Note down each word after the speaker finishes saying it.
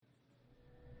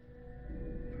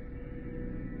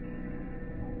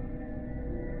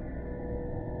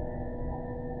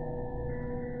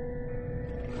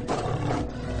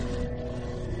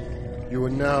You are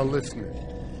now listening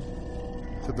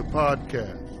to the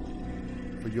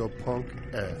podcast for your punk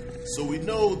ass. So we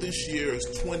know this year is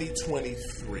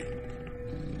 2023.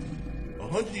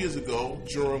 100 years ago,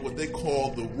 during what they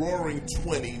call the Roaring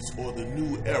 20's or the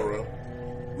New Era,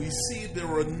 we see there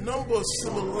were a number of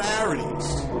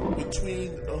similarities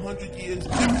between 100 years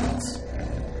difference.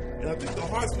 And I think the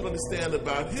hardest to understand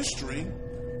about history,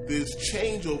 there's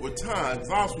change over time. As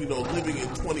obviously we know living in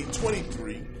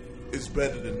 2023 is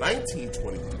better than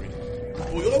 1923.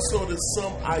 But we also know there's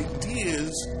some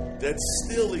ideas that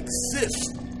still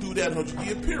exist through that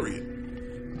 100-year period.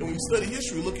 And when we study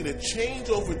history, looking at change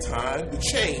over time, the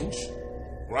change,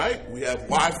 right? We have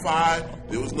Wi-Fi.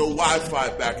 There was no Wi-Fi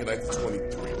back in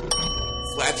 1923.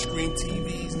 Flat screen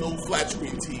TVs, no flat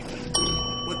screen TV.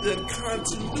 But then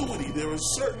continuity, there are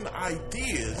certain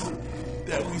ideas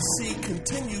that we see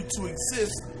continue to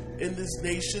exist in this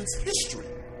nation's history.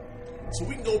 So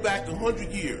we can go back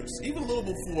 100 years, even a little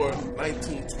before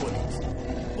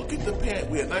 1920s. Look at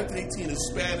we had 1918, the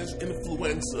Spanish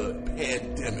influenza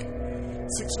pandemic.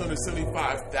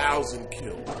 675,000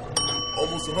 killed.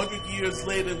 Almost 100 years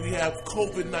later, we have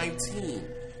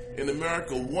COVID-19. In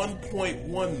America,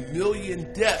 1.1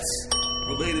 million deaths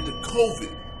related to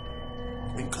COVID.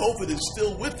 And COVID is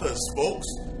still with us, folks.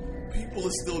 People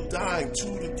are still dying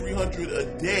 200 to 300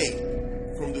 a day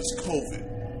from this COVID.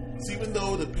 So even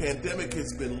though the pandemic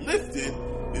has been lifted,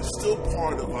 it's still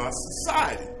part of our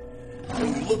society.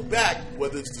 And we look back,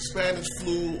 whether it's the Spanish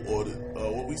flu or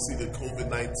what we see, the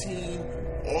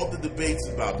COVID-19, all the debates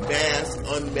about mask,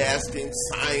 unmasking,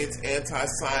 science,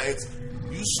 anti-science,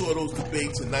 you saw those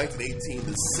debates in 1918,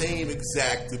 the same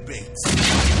exact debates.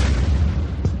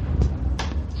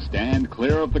 Stand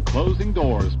clear of the closing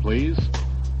doors, please.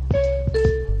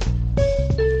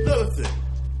 Another thing,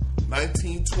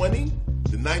 1920,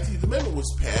 the 19th Amendment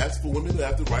was passed for women who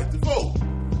have the right to vote.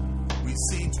 We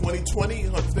see 2020,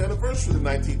 100th anniversary of the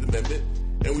 19th Amendment,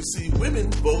 and we see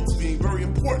women's votes being very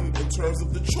important in terms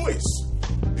of the choice.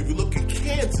 If you look at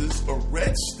Kansas, a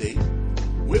red state,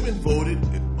 women voted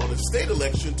on a state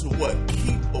election to what?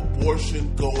 Keep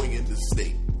abortion going in the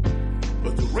state.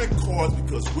 A direct cause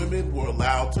because women were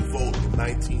allowed to vote in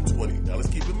 1920. Now let's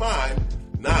keep in mind,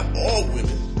 not all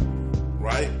women,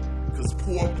 right? Because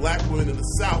poor black women in the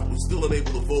South were still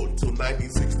unable to vote until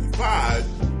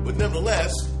 1965, but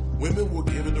nevertheless, women were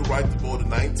given the right to vote in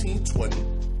 1920,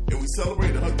 and we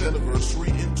celebrate the 100th anniversary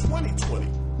in 2020.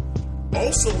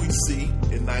 Also, we see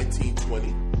in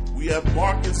 1920, we have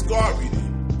Marcus Garvey,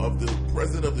 the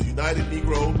president of the United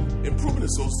Negro Improvement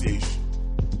Association.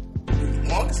 In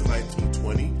August of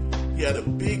 1920, he had a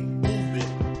big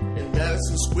movement in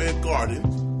Madison Square Garden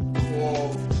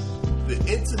called the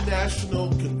International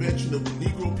Convention of the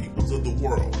Negro Peoples of the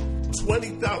World.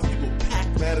 20,000 people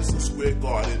packed Madison Square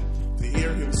Garden to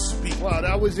hear him speak. Wow,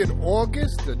 that was in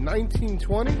August of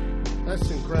 1920?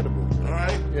 That's incredible. All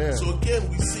right? Yeah. So again,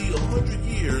 we see 100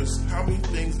 years, how many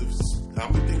things have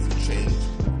changed,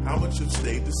 how much have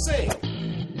stayed the same.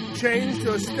 Changed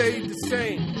or stayed the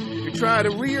same. You try to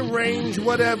rearrange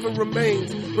whatever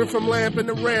remains. Went from lamping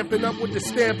to ramping up with the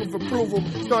stamp of approval.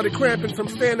 Started cramping from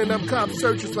standing up cop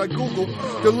searches like Google.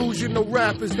 Delusional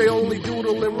rappers, they only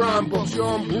doodle in rhyme books. Yo,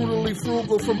 I'm brutally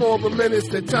frugal from all the minutes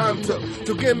that time took.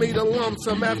 So give me the lump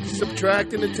sum after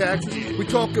subtracting the taxes. We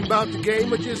talking about the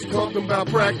game or just talking about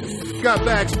practice? Got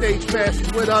backstage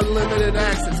passes with unlimited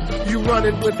access. You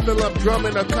running with Philip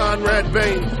Drummond or Conrad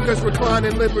Bain. Cause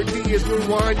reclining liberty is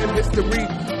rewinding history.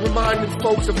 Reminding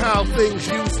folks of how things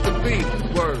used to be.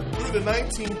 Word. Through the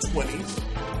 1920s,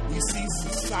 we see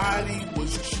society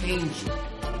was changing.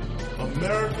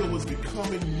 America was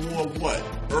becoming more what?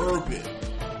 Urban.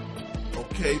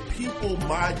 Okay, people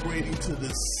migrating to the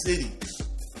cities.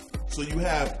 So you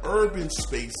have urban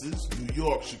spaces, New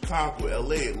York, Chicago,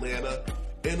 LA, Atlanta,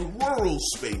 and rural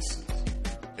spaces.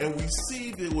 And we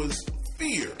see there was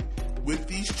fear with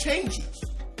these changes.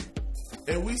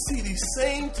 And we see these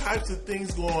same types of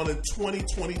things going on in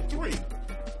 2023.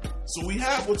 So we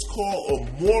have what's called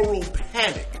a moral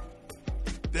panic.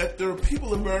 That there are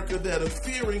people in America that are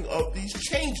fearing of these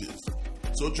changes.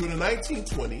 So during the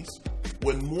 1920s,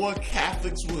 when more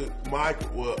Catholics were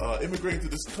immigrating to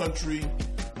this country,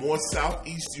 more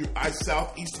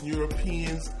Southeastern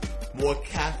Europeans, more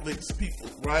Catholics, people,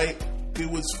 right? There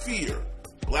was fear.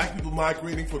 Black people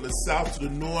migrating from the South to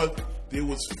the North, there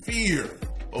was fear.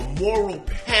 A moral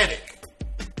panic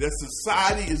that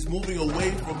society is moving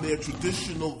away from their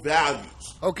traditional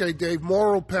values. Okay, Dave,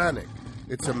 moral panic.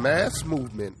 It's a mass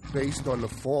movement based on the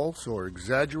false or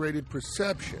exaggerated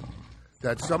perception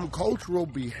that some cultural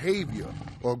behavior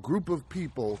or group of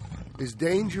people is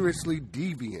dangerously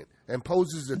deviant and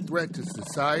poses a threat to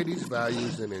society's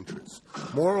values and interests.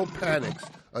 Moral panics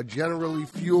are generally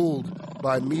fueled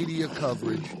by media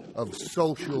coverage of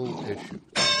social issues.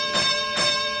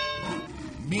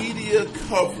 Media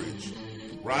coverage,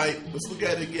 right? Let's look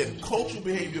at it again. Cultural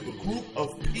behavior of a group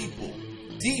of people,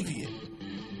 deviant.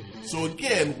 So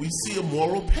again, we see a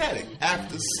moral panic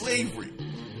after slavery,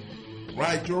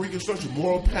 right? During Reconstruction,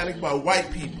 moral panic by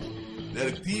white people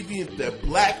that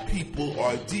black people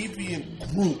are a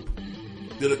deviant group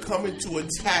that are coming to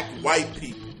attack white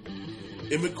people.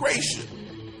 Immigration,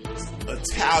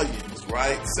 Italians,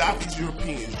 right? Southeast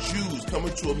Europeans, Jews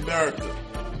coming to America.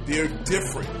 They're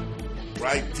different,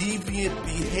 right? Deviant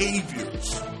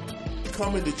behaviors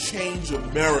coming to change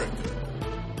America.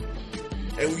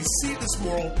 And we see this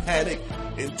moral panic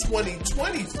in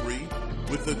 2023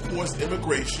 with, of course,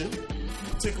 immigration,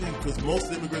 particularly because most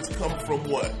immigrants come from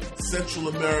what? Central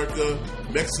America,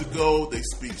 Mexico, they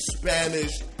speak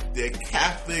Spanish, they're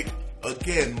Catholic.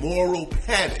 Again, moral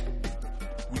panic.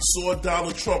 We saw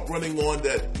Donald Trump running on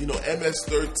that,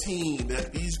 MS-13,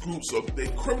 that these groups they're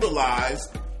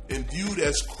criminalized and viewed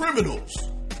as criminals.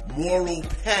 Moral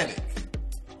panic.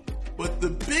 But the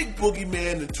big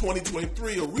boogeyman in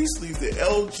 2023 or recently is the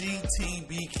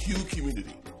LGBTQ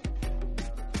community.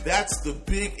 That's the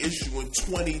big issue in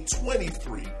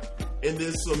 2023. And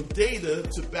there's some data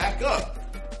to back up.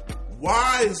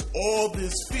 Why is all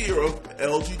this fear of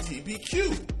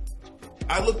LGBTQ?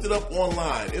 I looked it up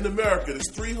online. In America, there's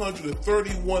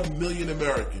 331 million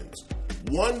Americans.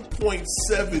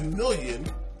 1.7 million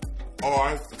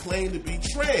are claimed to be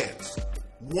trans.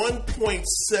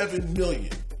 1.7 million.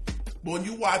 But when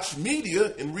you watch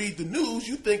media and read the news,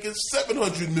 you think it's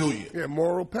 700 million. Yeah,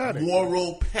 moral panic.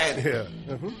 Moral panic. Yeah.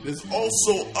 Mm-hmm. There's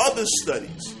also other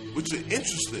studies which are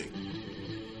interesting.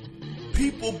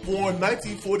 People born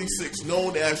 1946,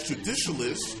 known as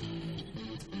traditionalists,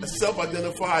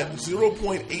 self-identified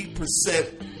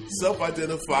 0.8%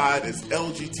 self-identified as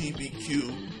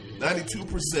LGBTQ,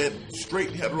 92% straight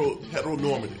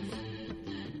heteronormative.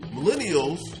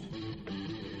 Millennials,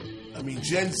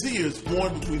 Gen Zers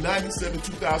born between 97 and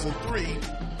 2003,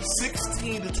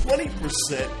 16 to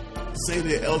 20% say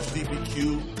they're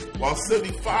LGBTQ, while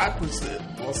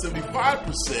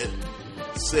 75%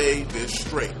 say they're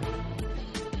straight.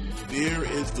 There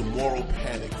is the moral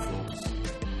panic, folks.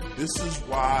 This is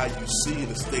why you see in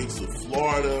the states of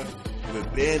Florida, we're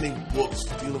banning books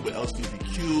dealing with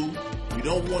LGBTQ.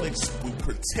 We're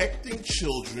protecting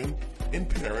children and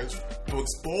parents from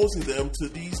exposing them to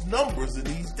these numbers and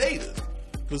these data.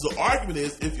 Because the argument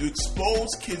is, if you expose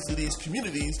kids to these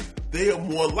communities, they are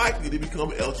more likely to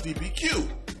become LGBTQ.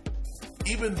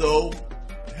 Even though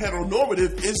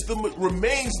heteronormative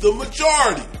remains the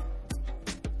majority.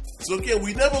 So again,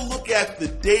 we never look at the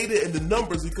data and the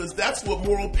numbers because that's what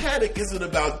moral panic isn't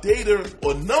about, data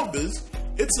or numbers.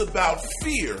 It's about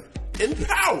fear and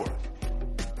power.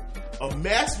 A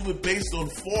mass movement based on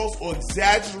false or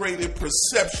exaggerated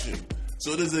perception.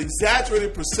 So there's an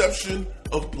exaggerated perception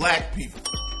of black people.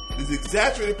 There's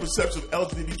exaggerated perception of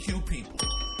LGBTQ people.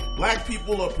 Black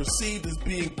people are perceived as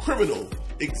being criminal.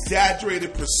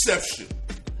 Exaggerated perception.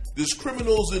 There's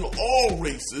criminals in all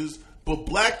races, but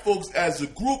black folks as a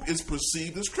group is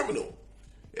perceived as criminal.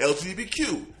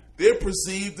 LGBTQ, they're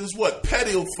perceived as what?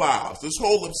 Pedophiles. This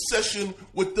whole obsession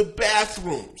with the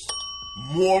bathrooms.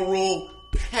 Moral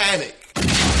panic.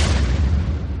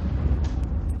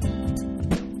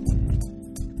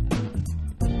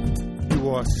 You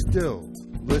are still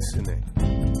listening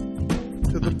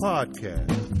to the podcast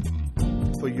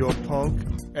for your punk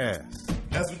ass.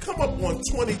 As we come up on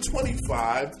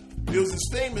 2025, there was this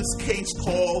famous case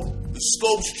called the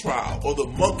Stopes trial or the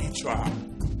monkey trial.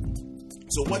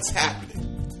 So what's happening?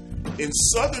 In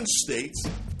southern states,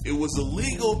 it was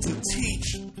illegal to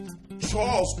teach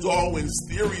Charles Darwin's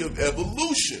theory of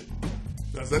evolution.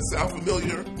 Does that sound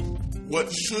familiar?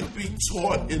 What should be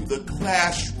taught in the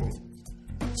classroom.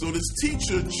 So this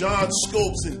teacher, John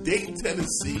Scopes in Dayton,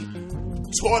 Tennessee,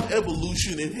 taught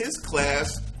evolution in his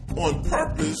class on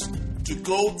purpose to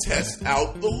go test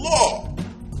out the law.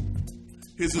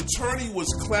 His attorney was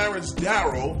Clarence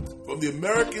Darrow from the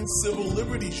American Civil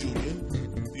Liberties Union.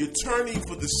 The attorney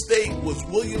for the state was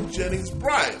William Jennings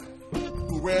Bryan,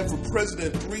 who ran for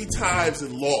president 3 times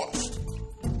and lost.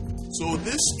 So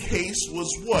this case was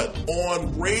what?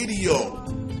 On radio.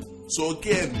 So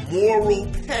again, moral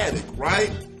panic,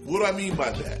 right? What do I mean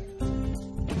by that?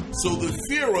 So the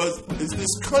fear is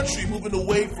this country moving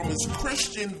away from its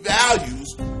Christian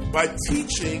values by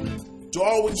teaching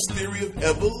Darwin's theory of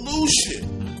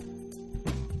evolution.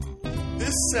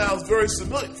 This sounds very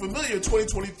familiar in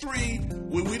 2023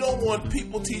 when we don't want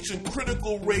people teaching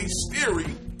critical race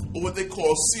theory or what they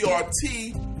call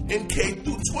CRT in K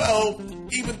through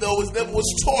 12, even though it never was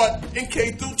taught in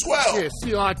K through 12. Yeah,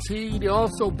 CRT, they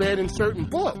also banned in certain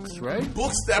books, right?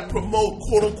 Books that promote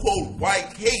quote-unquote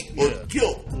white hate or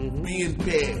guilt being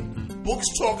banned. Books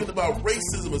talking about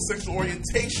racism and sexual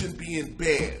orientation being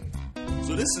banned.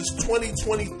 So this is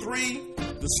 2023.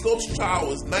 The Snopes trial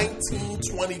was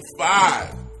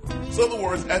 1925. So in other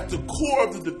words, at the core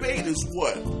of the debate is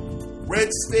what?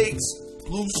 Red states,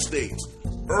 blue states,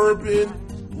 urban,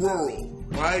 rural,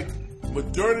 right?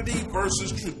 Modernity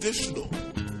versus traditional.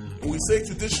 When we say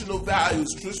traditional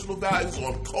values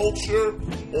on culture,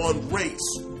 on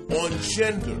race, on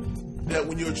gender, that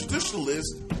when you're a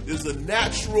traditionalist, there's a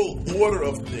natural order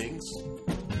of things,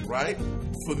 right?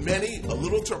 For many, a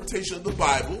little interpretation of the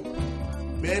Bible.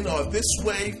 Men are this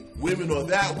way, women are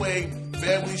that way,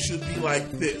 families should be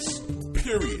like this.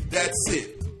 Period. That's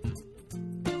it.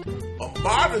 A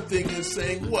modern thing is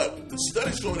saying what? The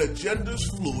studies showing that gender's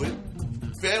fluid,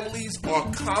 families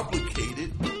are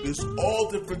complicated, there's all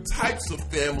different types of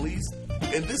families,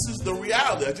 and this is the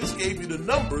reality. I just gave you the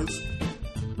numbers.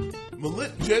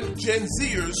 Gen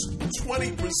Zers,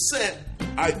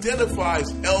 20%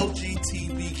 identifies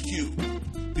LGBTQ.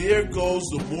 There goes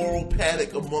the moral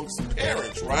panic amongst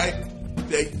parents, right?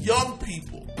 That young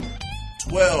people,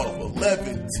 12,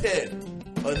 11,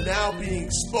 10, are now being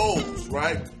exposed,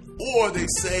 right? Or they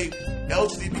say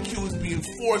LGBTQ is being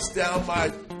forced down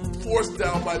my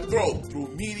throat through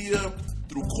media,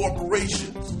 through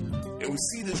corporations. And we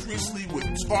see this recently with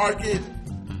Target,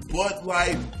 Bud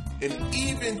Light, and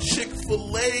even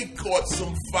Chick-fil-A caught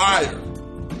some fire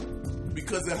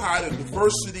because they hired a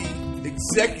diversity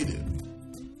executive.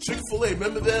 Chick-fil-A,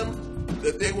 remember them?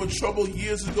 That they were in trouble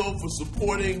years ago for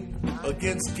supporting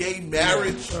against gay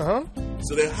marriage. So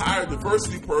they hired a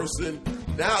diversity person.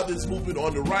 Now there's movement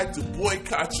on the right to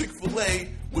boycott Chick-fil-A,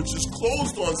 which is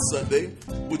closed on Sunday,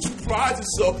 which prides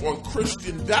itself on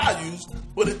Christian values,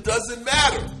 but it doesn't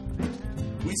matter.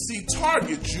 We see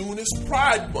Target, June is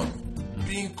Pride Month,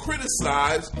 being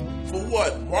criticized for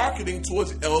what? Marketing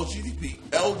towards LGBTQ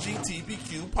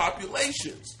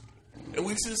populations. And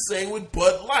we see the same with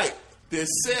Bud Light. Their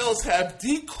sales have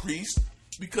decreased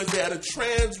because they had a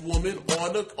trans woman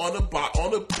on a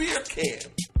beer can.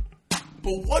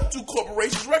 But what do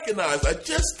corporations recognize? I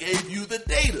just gave you the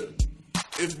data.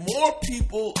 If more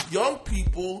people, young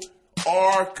people,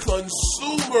 are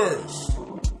consumers,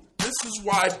 this is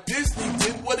why Disney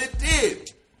did what it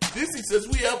did. Disney says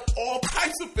we have all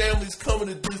types of families coming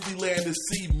to Disneyland to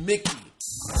see Mickey,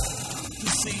 to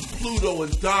see Pluto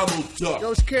and Donald Duck.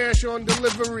 Yo, it's cash on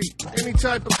delivery, any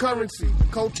type of currency. The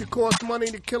culture costs money,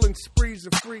 the killing sprees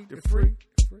are free. They're free.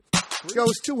 Yo,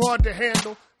 it's too hard to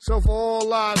handle. So for all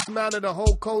lives matter, the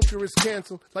whole culture is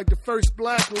canceled. Like the first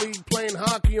black league playing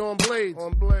hockey on blades.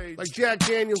 Like Jack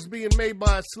Daniels being made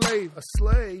by a slave. A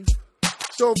slave?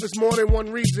 So if it's more than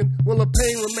one reason, will the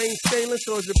pain remain stainless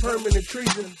or is it permanent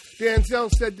treason? Denzel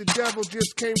said the devil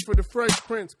just came for the Fresh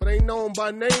Prince, but ain't known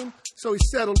by name, so he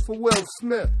settled for Will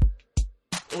Smith.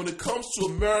 When it comes to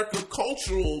American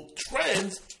cultural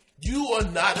trends, you are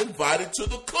not invited to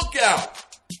the cookout.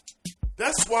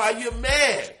 That's why you're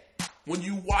mad when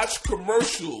you watch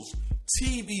commercials,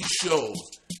 TV shows,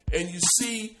 and you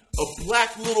see a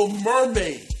black little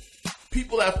mermaid.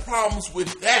 People have problems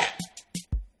with that.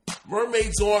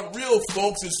 Mermaids aren't real,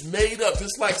 folks. It's made up,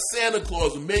 just like Santa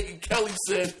Claus. When Megyn Kelly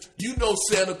said, you know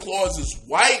Santa Claus is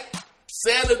white.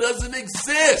 Santa doesn't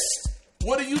exist.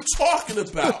 What are you talking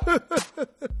about?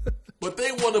 But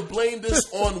they want to blame this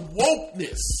on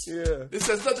wokeness. Yeah. This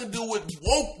has nothing to do with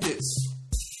wokeness.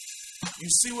 You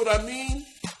see what I mean?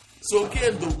 So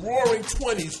again, the roaring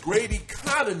 20s, great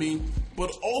economy,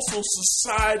 but also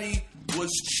society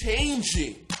was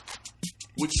changing,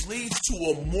 which leads to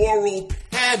a moral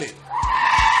panic.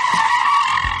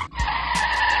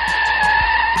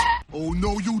 Oh,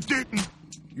 no, you didn't.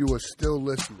 You are still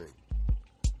listening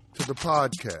to the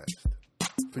podcast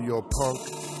for your punk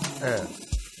ass.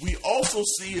 We also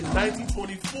see in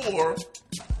 1924,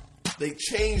 they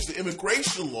changed the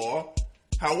immigration law,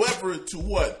 however, to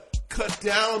what? Cut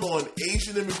down on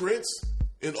Asian immigrants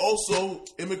and also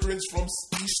immigrants from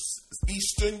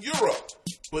Eastern Europe.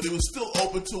 But it was still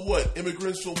open to what?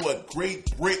 Immigrants from what?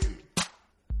 Great Britain.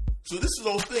 So this is the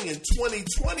whole thing. In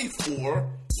 2024,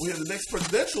 we have the next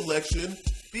presidential election.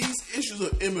 These issues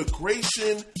of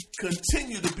immigration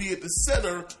continue to be at the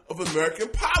center of American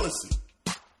policy.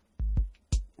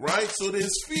 Right? So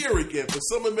there's fear again. For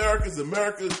some Americans,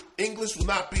 English will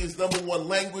not be his number one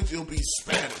language. It'll be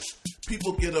Spanish.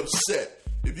 People get upset.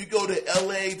 If you go to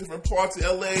LA, different parts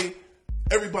of LA,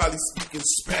 everybody's speaking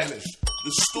Spanish.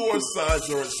 The store signs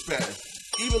are in Spanish.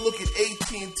 Even look at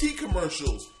AT&T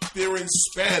commercials. They're in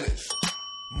Spanish.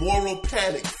 Moral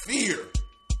panic, fear.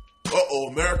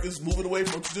 America's moving away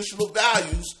from traditional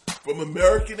values, from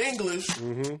American English.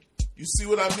 Mm-hmm. You see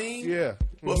what I mean? Yeah.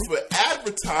 Mm-hmm. But for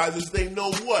advertisers, they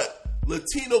know what?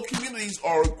 Latino communities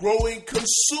are a growing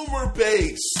consumer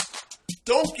base.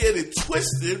 Don't get it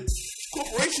twisted.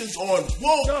 Corporations aren't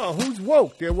woke. No, who's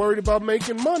woke? They're worried about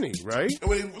making money, right? And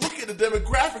when you look at the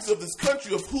demographics of this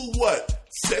country of who what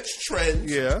sets trends,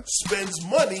 spends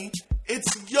money,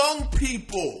 it's young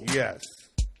people. Yes.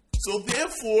 So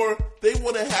therefore, they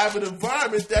want to have an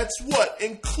environment that's what?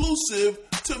 Inclusive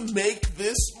to make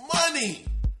this money.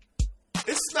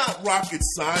 It's not rocket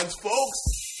science,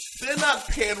 folks. They're not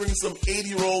pandering some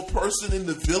 80-year-old person in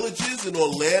the villages in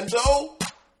Orlando.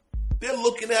 They're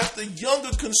looking after younger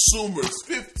consumers,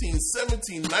 15,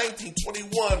 17, 19,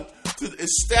 21, to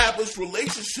establish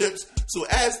relationships so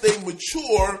as they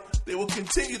mature, they will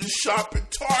continue to shop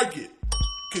at Target,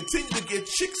 continue to get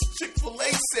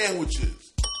Chick-fil-A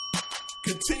sandwiches,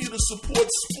 continue to support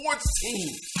sports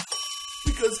teams.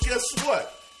 Because guess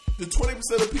what? The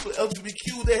 20% of people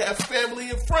LGBTQ, they have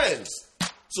family and friends.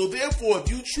 So therefore,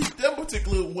 if you treat them a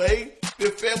particular way,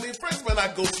 their family and friends might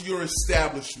not go to your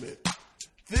establishment.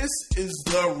 This is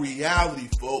the reality,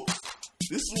 folks.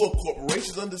 This is what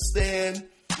corporations understand.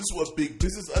 This is what big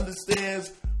business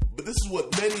understands. But this is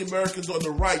what many Americans on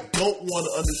the right don't want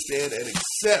to understand and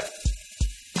accept.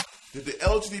 That the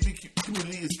LGBT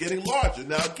community is getting larger.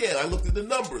 Now, again, I looked at the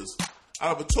numbers.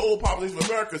 Out of a total population of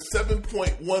America,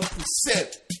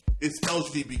 7.1% is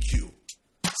LGBTQ.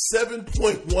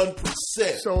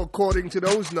 7.1%. So according to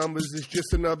those numbers, it's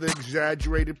just another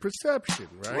exaggerated perception,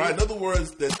 right? Right. In other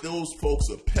words, that those folks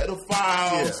are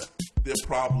pedophiles, they're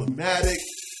problematic.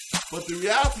 But the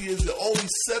reality is that only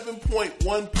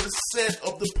 7.1%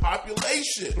 of the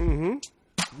population.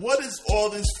 Mm-hmm. What is all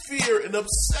this fear and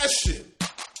obsession?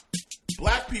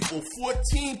 Black people,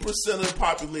 14% of the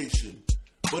population.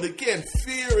 But again,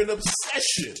 fear and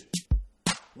obsession.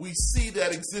 We see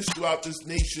that exist throughout this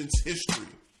nation's history,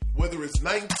 whether it's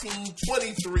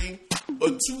 1923 or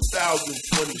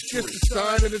 2023. It's just a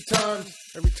sign of the times.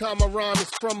 Every time I rhyme,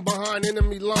 it's from behind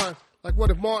enemy line. Like what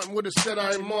if Martin would have said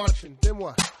I ain't marching? Then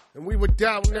what? And we were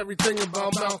doubting everything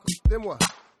about Malcolm. Then what?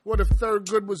 What if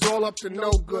Thurgood was all up to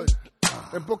no good?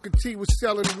 And Booker T was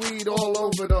selling weed all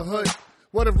over the hood?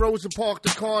 What if Rosa parked the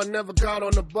car and never got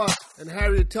on the bus? And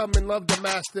Harriet Tubman loved the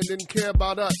master and didn't care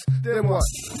about us? Then what?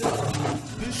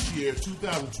 This year,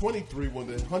 2023, was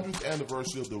the 100th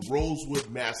anniversary of the Rosewood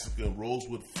Massacre in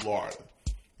Rosewood, Florida.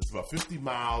 It's about 50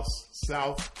 miles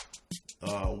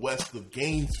west of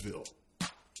Gainesville,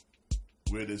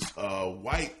 where this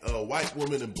white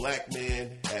woman and black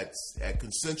man had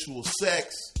consensual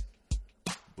sex.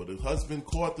 But the husband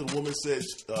caught the woman, said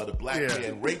the black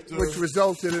man raped her. Which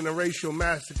resulted in a racial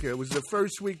massacre. It was the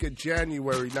first week of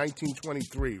January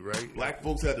 1923, right? Black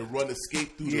folks had to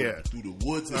escape through the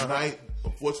woods at night.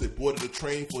 Unfortunately, they boarded a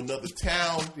train for another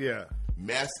town. Yeah.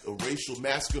 A racial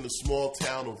massacre in the small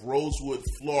town of Rosewood,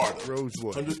 Florida.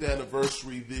 Rosewood. 100th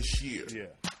anniversary this year.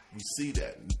 Yeah. We see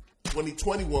that. In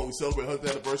 2021, we celebrate 100th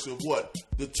anniversary of what?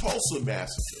 The Tulsa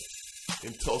Massacre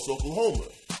in Tulsa, Oklahoma.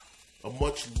 A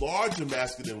much larger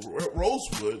massacre than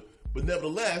Rosewood, but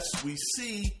nevertheless, we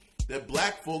see that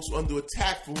black folks are under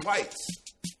attack from whites.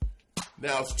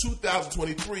 Now, it's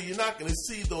 2023. You're not going to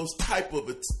see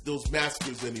those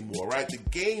massacres anymore, right? The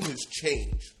game has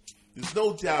changed. There's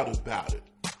no doubt about it.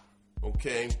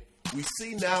 Okay? We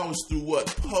see now is through what?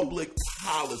 Public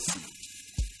policy,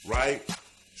 right?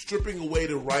 Stripping away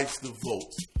the rights to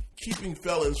vote, keeping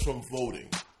felons from voting,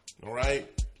 all right?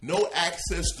 No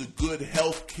access to good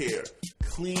health care,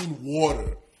 clean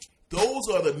water. Those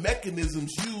are the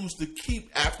mechanisms used to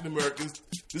keep African Americans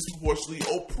disproportionately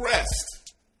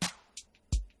oppressed.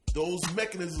 Those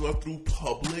mechanisms are through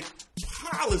public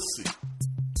policy.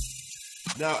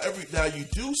 Now you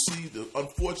do see the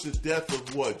unfortunate death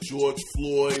of what? George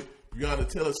Floyd, Breonna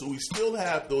Taylor. So we still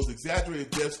have those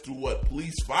exaggerated deaths through what?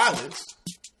 Police violence.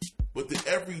 But the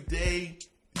everyday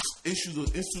issues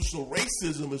of institutional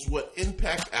racism is what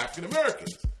impacts African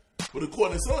Americans. But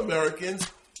according to some Americans,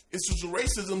 institutional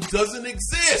racism doesn't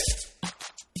exist.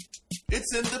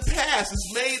 It's in the past.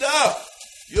 It's made up.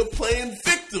 You're playing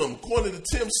victim. According to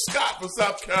Tim Scott from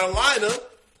South Carolina,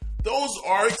 those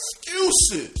are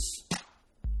excuses.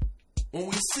 When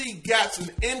we see gaps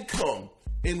in income,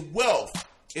 in wealth,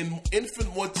 in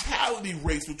infant mortality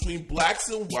rates between blacks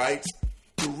and whites,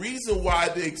 the reason why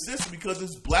they exist is because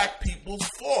it's black people's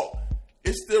fault.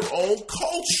 It's their own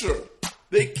culture.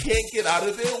 They can't get out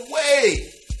of their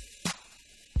way.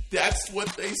 That's what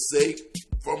they say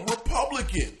from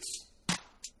Republicans.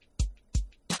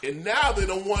 And now they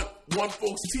don't want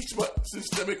folks to teach about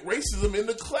systemic racism in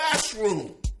the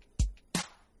classroom.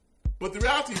 But the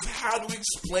reality is, how do we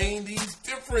explain these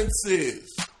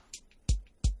differences?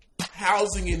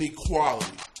 Housing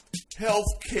inequality,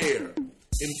 health care,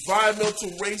 environmental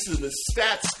racism, the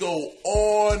stats go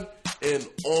on and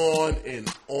on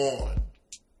and on.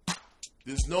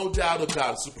 There's no doubt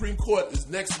about it. Supreme Court is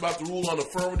next about to rule on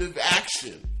affirmative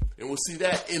action, and we'll see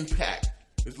that impact.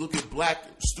 Let's look at black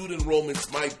student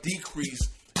enrollments might decrease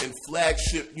in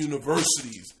flagship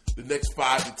universities the next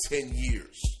 5 to 10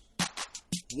 years.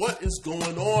 What is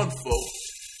going on, folks?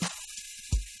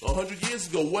 100 years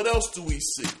ago, what else do we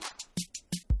see?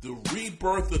 The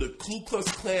rebirth of the Ku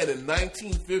Klux Klan in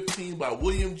 1915 by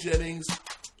William Jennings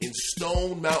in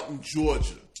Stone Mountain,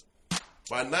 Georgia.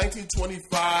 By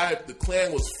 1925, the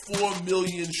Klan was 4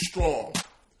 million strong.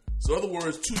 So in other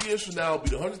words, 2 years from now will be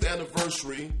the 100th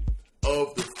anniversary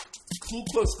of the Ku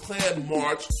Klux Klan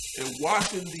March in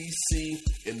Washington, D.C.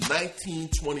 in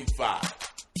 1925.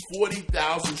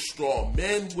 40,000 strong,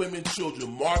 men, women,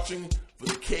 children marching for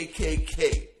the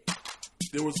KKK.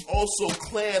 There was also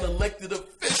Klan elected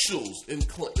officials in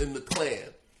the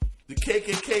Klan. The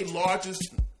KKK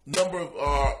largest number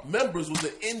of members was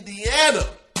in Indiana,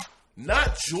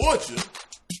 not Georgia.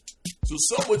 So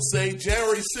some would say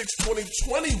January 6,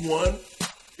 2021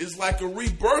 is like a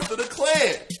rebirth of the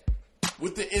Klan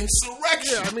with the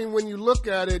insurrection. Yeah, I mean, when you look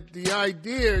at it, the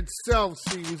idea itself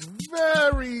seems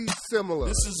very similar.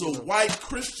 This is a white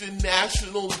Christian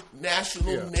national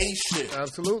nation.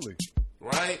 Absolutely.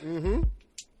 Right? Mm-hmm.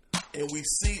 And we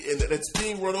see, and that's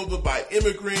being run over by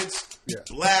immigrants,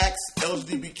 blacks,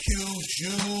 LGBTQ,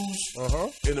 Jews,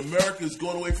 and America is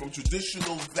going away from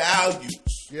traditional values.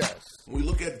 Yes. When we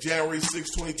look at January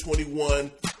 6,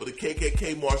 2021, or the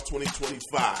KKK March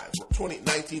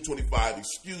 1925,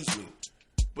 excuse me.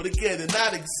 But again, they're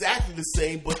not exactly the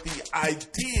same, but the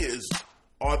ideas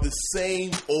are the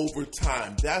same over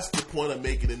time. That's the point I'm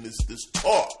making in this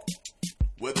talk.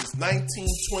 Whether it's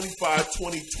 1925,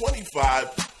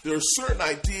 2025, there are certain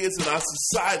ideas in our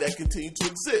society that continue to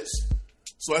exist.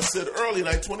 So I said earlier, in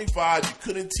 1925, you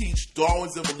couldn't teach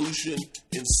Darwin's evolution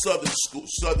in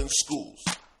southern schools.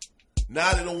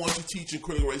 Now they don't want you teaching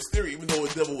critical race theory, even though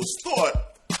it never was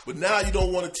taught. But now you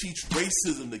don't want to teach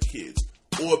racism to kids.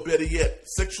 Or better yet,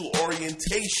 sexual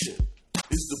orientation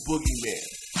is the boogeyman.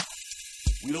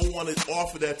 We don't want to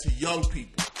offer that to young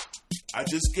people. I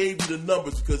just gave you the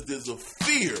numbers because there's a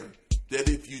fear that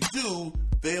if you do,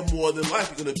 they are more than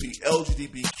likely going to be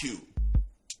LGBTQ.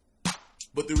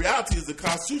 But the reality is the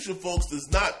Constitution, folks, does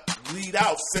not lead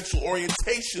out sexual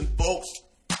orientation, folks.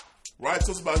 Right? It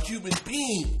talks about human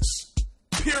beings,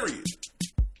 period.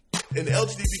 And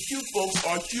LGBTQ folks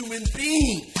are human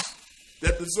beings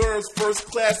that deserves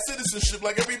first-class citizenship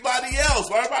like everybody else.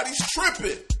 Why everybody's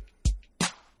tripping?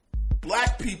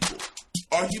 Black people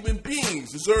are human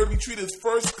beings, deserve to be treated as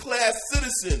first-class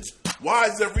citizens. Why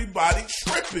is everybody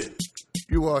tripping?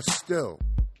 You are still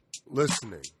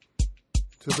listening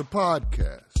to the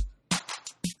podcast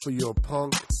for your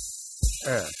punk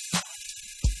ass.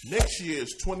 Next year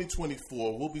is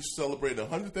 2024. We'll be celebrating the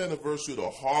 100th anniversary of the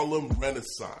Harlem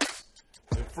Renaissance.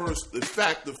 And the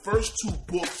first two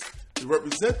books that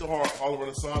represent the Harlem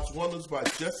Renaissance, one is by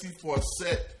Jesse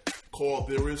Fawcett called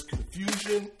There Is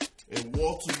Confusion, and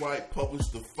Walter White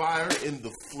published The Fire in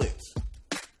the Flint.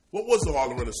 What was the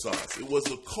Harlem Renaissance? It was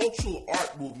a cultural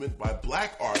art movement by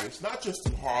black artists, not just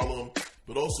in Harlem,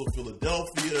 but also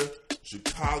Philadelphia,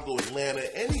 Chicago,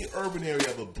 Atlanta, any urban area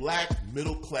of a black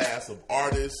middle class of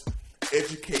artists,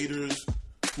 educators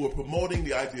who are promoting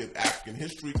the idea of African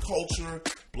history, culture,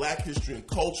 black history and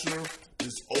culture.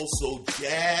 There's also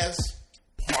jazz,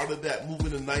 part of that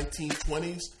movement in the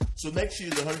 1920s. So next year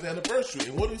is the 100th anniversary.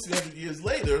 And what do we see 100 years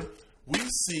later? We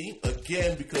see,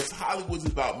 again, because Hollywood's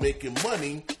about making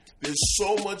money, there's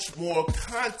so much more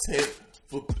content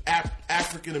for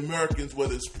African Americans,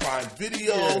 whether it's Prime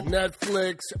Video,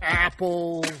 Netflix,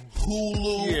 Apple,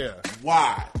 Hulu. Yeah.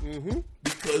 Why? Mm-hmm.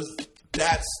 Because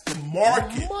that's the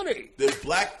market. Money. That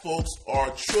black folks are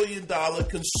a $1 trillion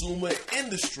consumer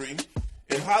industry,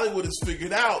 and Hollywood has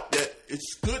figured out that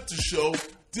it's good to show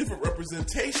different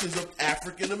representations of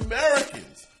African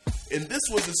Americans. And this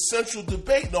was a central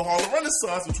debate in the Harlem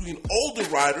Renaissance between older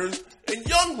writers and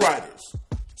young writers.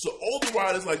 So older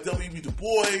writers like W.B. Du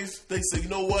Bois, they say, you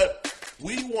know what?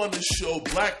 We want to show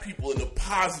black people in a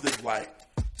positive light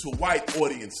to white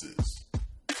audiences.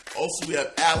 Also, we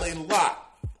have Alain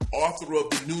Locke, author of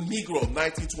The New Negro,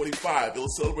 1925. It will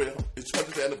celebrate its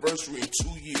 100th anniversary in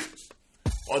 2 years.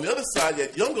 On the other side, you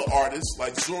had younger artists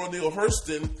like Zora Neale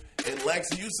Hurston and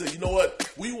Langston Hughes said, you know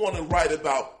what? We want to write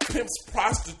about pimps,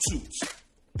 prostitutes,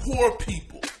 poor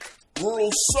people,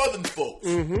 rural Southern folks,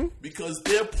 because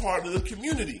they're part of the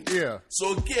community. Yeah.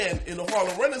 So again, in the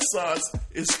Harlem Renaissance,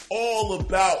 it's all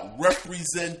about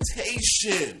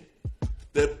representation.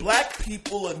 That black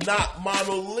people are not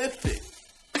monolithic.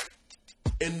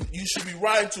 And you should be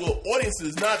writing to an audience that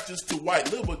is not just to white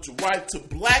liberals, but to write to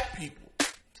black people.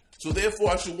 So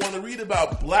therefore, I should want to read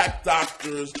about black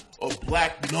doctors or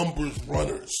black numbers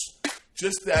runners.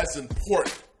 Just as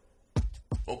important.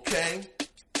 Okay?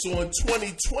 So in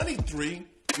 2023,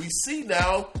 we see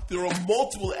now there are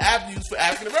multiple avenues for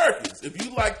African Americans. If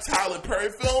you like Tyler Perry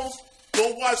films,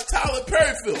 go watch Tyler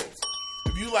Perry films.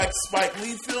 If you like Spike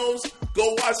Lee films,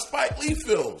 go watch Spike Lee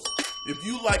films. If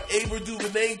you like Ava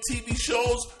DuVernay TV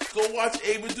shows, go watch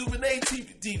Ava DuVernay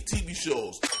TV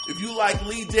shows. If you like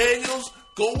Lee Daniels,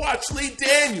 go watch Lee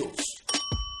Daniels.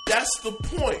 That's the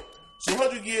point. So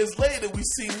 100 years later, we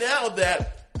see now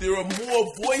that there are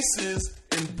more voices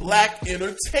in black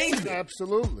entertainment.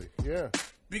 Absolutely, yeah.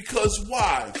 Because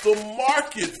why? The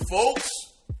market, folks.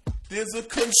 There's a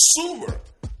consumer.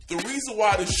 The reason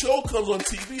why the show comes on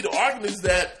TV, the argument is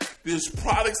that there's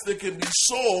products that can be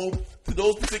sold to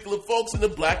those particular folks in the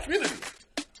black community.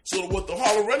 So what the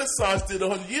Harlem Renaissance did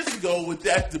 100 years ago with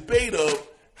that debate of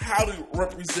how to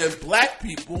represent black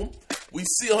people, we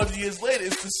see 100 years later,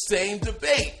 it's the same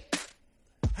debate.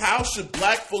 How should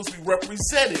black folks be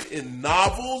represented in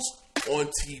novels, on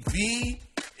TV,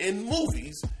 in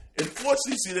movies? And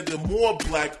fortunately, you see that there are more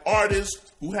black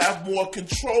artists who have more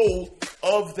control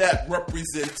of that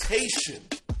representation.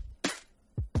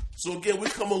 So again,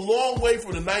 we've come a long way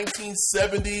from the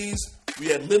 1970s. We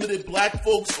had limited black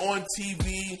folks on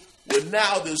TV, where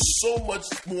now there's so much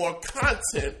more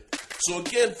content. So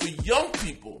again, for young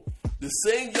people, the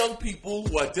same young people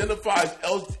who identify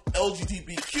as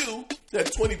LGBTQ, that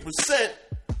 20%,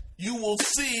 you will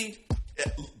see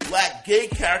black gay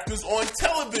characters on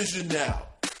television now.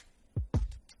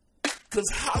 Because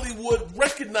Hollywood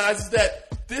recognizes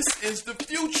that this is the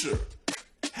future.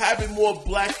 Having more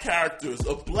black characters,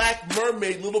 a black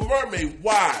mermaid, Little Mermaid.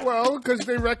 Why? Well, because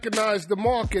they recognize the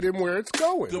market and where it's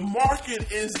going. The market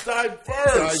is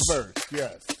diverse. Diverse,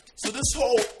 yes. So this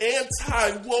whole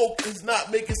anti-woke is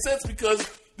not making sense because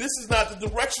this is not the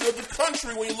direction of the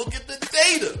country when you look at the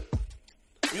data.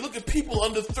 When you look at people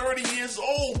under 30 years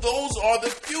old, those are the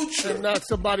future. And not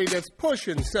somebody that's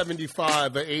pushing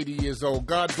 75 or 80 years old.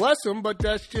 God bless them, but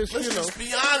that's just, Let's just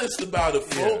be honest about it,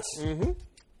 folks. Yeah. Mm-hmm.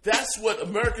 That's what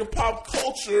American pop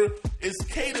culture is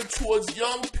catered towards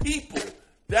young people.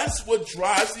 That's what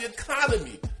drives the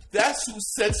economy. That's who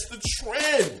sets the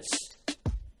trends.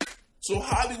 So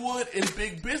Hollywood and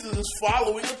big business is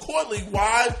following accordingly.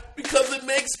 Why? Because it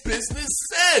makes business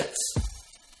sense.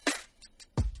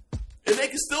 And they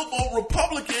can still vote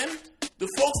Republican. The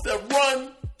folks that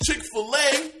run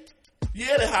Chick-fil-A,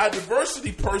 yeah, they're a high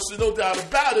diversity person, no doubt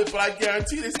about it, but I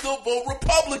guarantee they still vote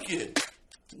Republican.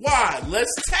 Why? Less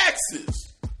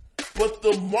taxes. But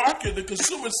the market, the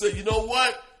consumer said, you know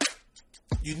what?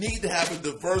 You need to have a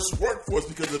diverse workforce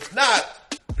because if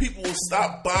not, people will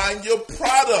stop buying your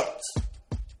product.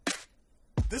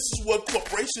 This is what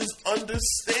corporations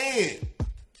understand.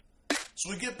 So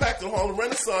we get back to the Harlem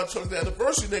Renaissance, the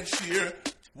anniversary next year,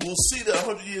 we'll see that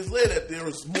 100 years later that there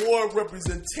is more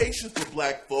representation for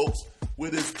black folks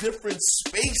where there's different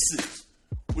spaces,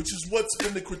 which is what's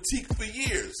been the critique for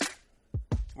years.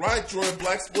 Right, during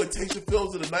blaxploitation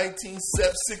films in the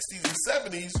 1960s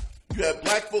and 70s, you had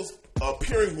black folks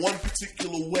appearing one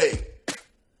particular way.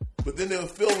 But then there were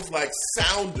films like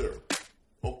Sounder,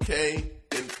 okay,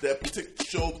 and that particular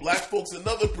showed black folks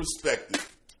another perspective.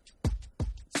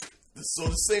 So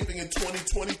the same thing in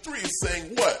 2023 is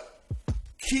saying what?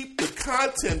 Keep the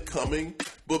content coming,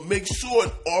 but make sure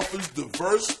it offers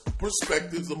diverse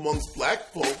perspectives amongst black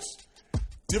folks,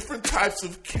 different types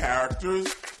of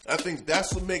characters. I think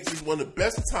that's what makes this one of the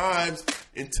best times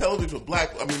in television for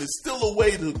black. I mean, there's still a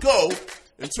way to go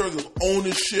in terms of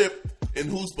ownership and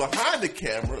who's behind the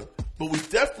camera, but we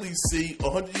definitely see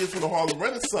 100 years from the Harlem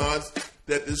Renaissance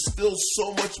that there's still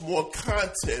so much more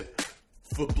content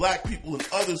for black people and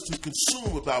others to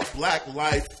consume about black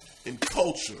life and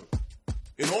culture.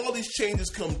 And all these changes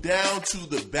come down to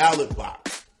the ballot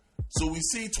box. So we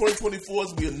see 2024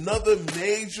 as be another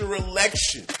major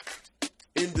election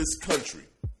in this country.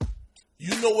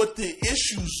 You know what the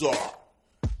issues are.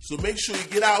 So make sure you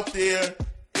get out there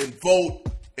and vote,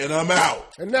 and I'm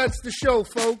out. And that's the show,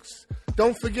 folks.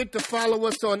 Don't forget to follow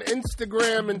us on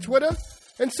Instagram and Twitter,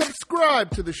 and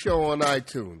subscribe to the show on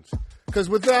iTunes. Because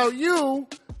without you,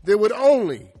 there would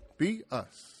only be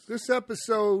us. This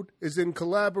episode is in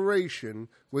collaboration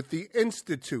with the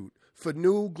Institute for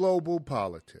New Global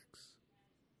Politics.